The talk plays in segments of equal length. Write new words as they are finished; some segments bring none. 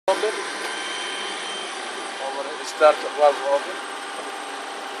Start valve open.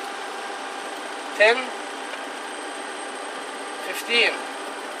 10, 15,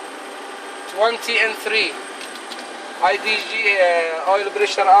 20 and 3. IDG oil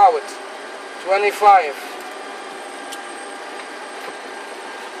pressure out. 25.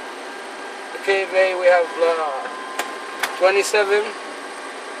 Okay, we have 27.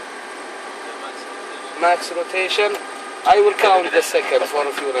 Max rotation. I will count the seconds for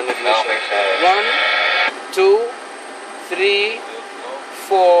fuel and ignition. 1, 2, 3,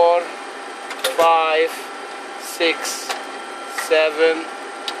 4, 5, 6, 7,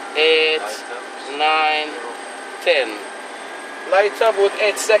 8, 9, 10. Light up with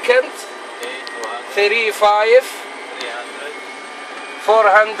 8 seconds. 3, 5,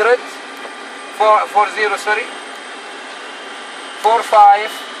 400, 40, sorry. 4, 5,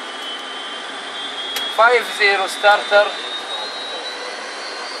 50 starter.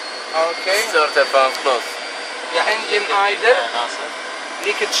 Okay. Starter pound close. Yeah, engine idle.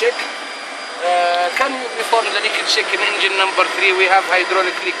 Leakage check. Can you, before the leakage check in engine number 3, we have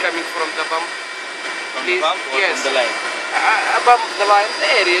hydraulic leak coming from the pump. From the pump or yes. from the line? Above the line, the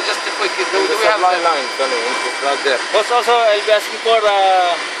area, just a quick. Do we have line coming right there. But also, I'll be asking for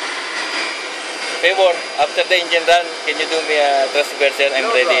favor. After the engine run, can you do me a thrust reverser? I'm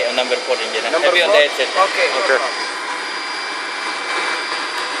No ready problem. on number 4 engine. Number Maybe 4? on the headset. Okay. Okay.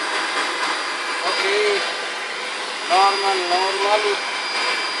 Okay. Normal.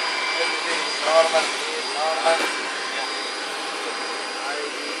 Everything is normal.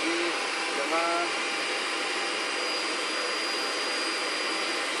 IDE, come on.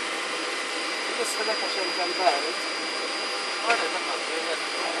 بس هذاك عشان كان بارد.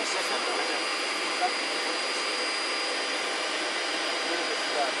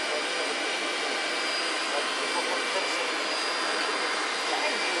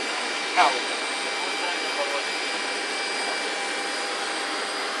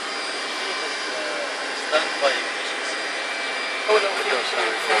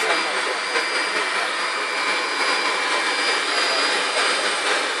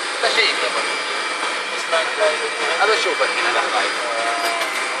 هذا شوفك هنا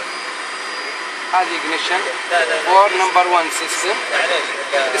هذه ignition for number 1 system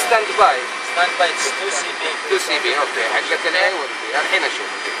stand by 2 CB اوكي حقت الاي والبي الحين اشوف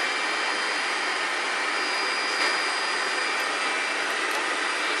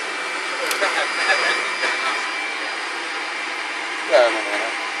لا من هنا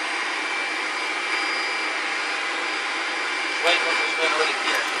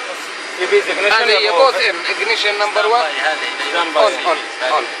هذه both in ignition number 1 on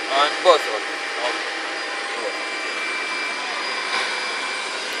both on.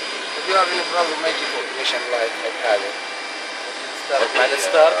 If you have any problem make it ignition light like هذا start مع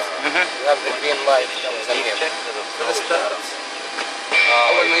الستارت you have the green light comes again for the start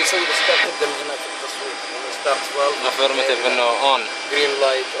أول ما يسوي الستارت تبدأ من هنا في التصوير start valve affirmative انه on green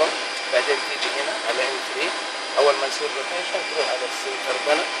light on بعدين تيجي هنا على M3 أول ما يصير روتيشن تروح على السنتر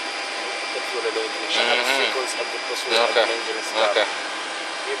بنا تدخل الإجنيشن هذا السيكونس حق التصوير حق الإنجن ستارت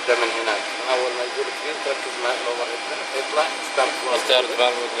يبدأ من هناك أول ما يقول جرين تركز معه لو مرت يطلع ستارت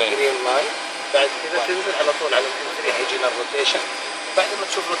فالف جرين لايت بعد كذا تنزل على طول على الM3 يجينا الروتيشن بعد ما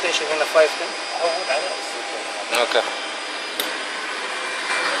تشوف روتيشن هنا 5 عود على السنتر. اوكي.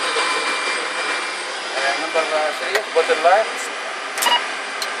 نمبر 3 بوتل لاين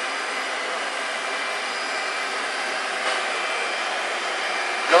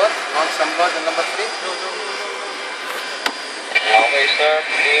load, want some load in number 3? No. Okay, sir,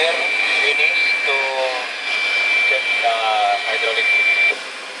 clear readings to check the hydraulic leak.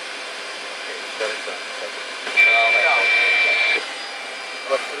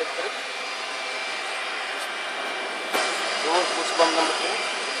 What electric? You want push button number 3?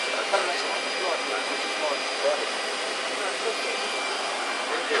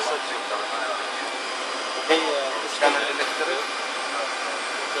 Okay, this channel electric.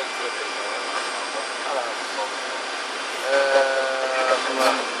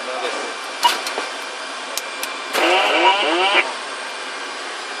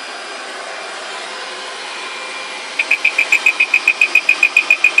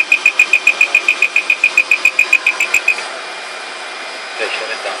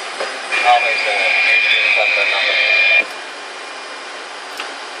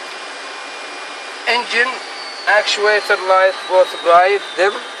 Engine, actuator light both bright,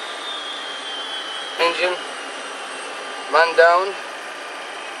 dim. Engine, man down.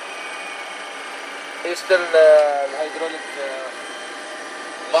 He's still hydraulic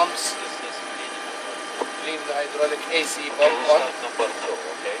pumps. Leave the hydraulic AC pump on.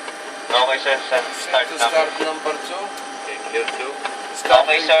 Okay. Okay, sir. Set Start to number. start number 2. Okay, clear 2. Start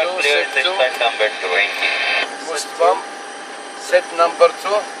Okay, sir. 2, Clear set to 2. start number 20. Boost pump. Set number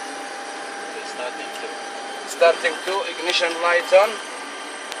 2. Okay, starting 2. Starting 2. Ignition light on.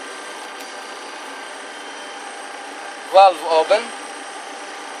 Valve open.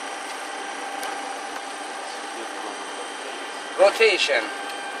 Rotation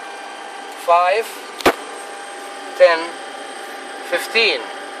 5, 10, 15,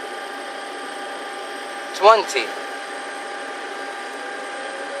 20,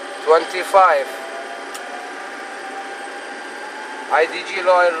 25. IDG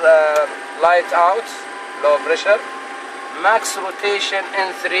lower light out, low pressure. Max rotation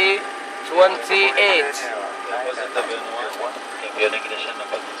in 3, 28. Wasn't the VN1? Okay, fuel ignition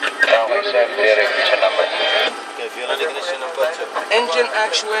number 2. Okay, sir. Clear ignition number 2. Okay, fuel ignition number 2. Engine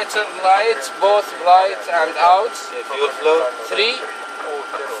actuator light, both light and out. Okay, fuel flow. 3,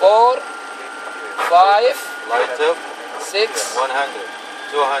 4, 5, Light up. 6, 100.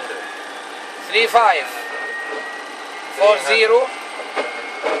 200. 3, 5, 4, 0,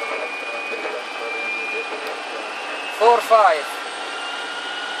 4, 5,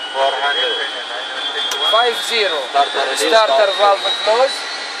 400. 5, 0. Starter release. Starter valve close.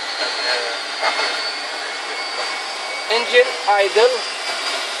 Engine idle.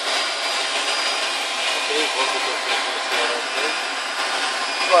 Okay, positive frequency around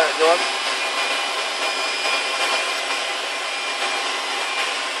Quiet on.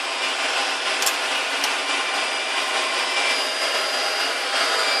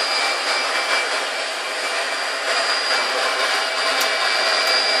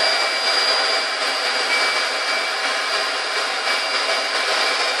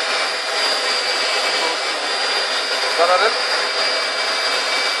 Parallel.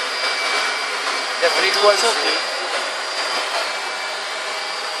 The frequency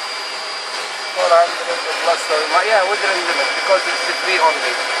 400 plus or yeah, within limit because it's 3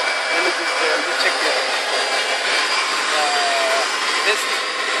 only. Limit is you check it. This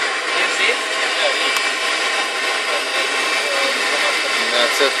is it.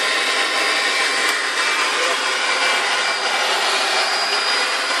 That's it.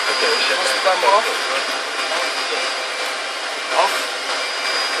 Boost pump off. Off.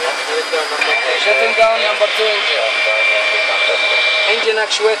 Shutting down number 2 engine. Engine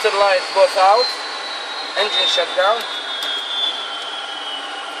actuator light both out. Engine shut down.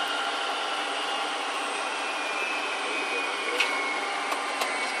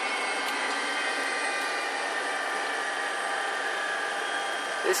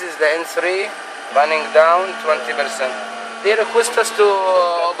 This is the N3 running down 20%. They request us to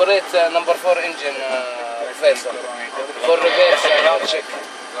operate number 4 engine reverser for reverse check.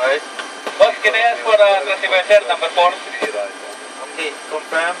 Right. Boss, can I ask for transmitter number 4? Okay,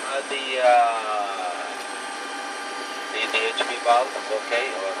 confirm the HP valve is okay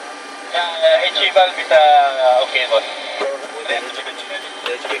or HE valve is okay, boss.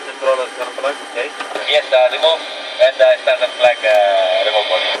 the HP controller can plug, okay? Yes, remove and standard flag remove,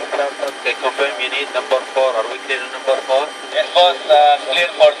 boss. Okay, confirm you need number 4. Are we clear on number 4? Yes, boss, clear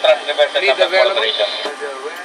for transmitter Lead number 4 available. operation.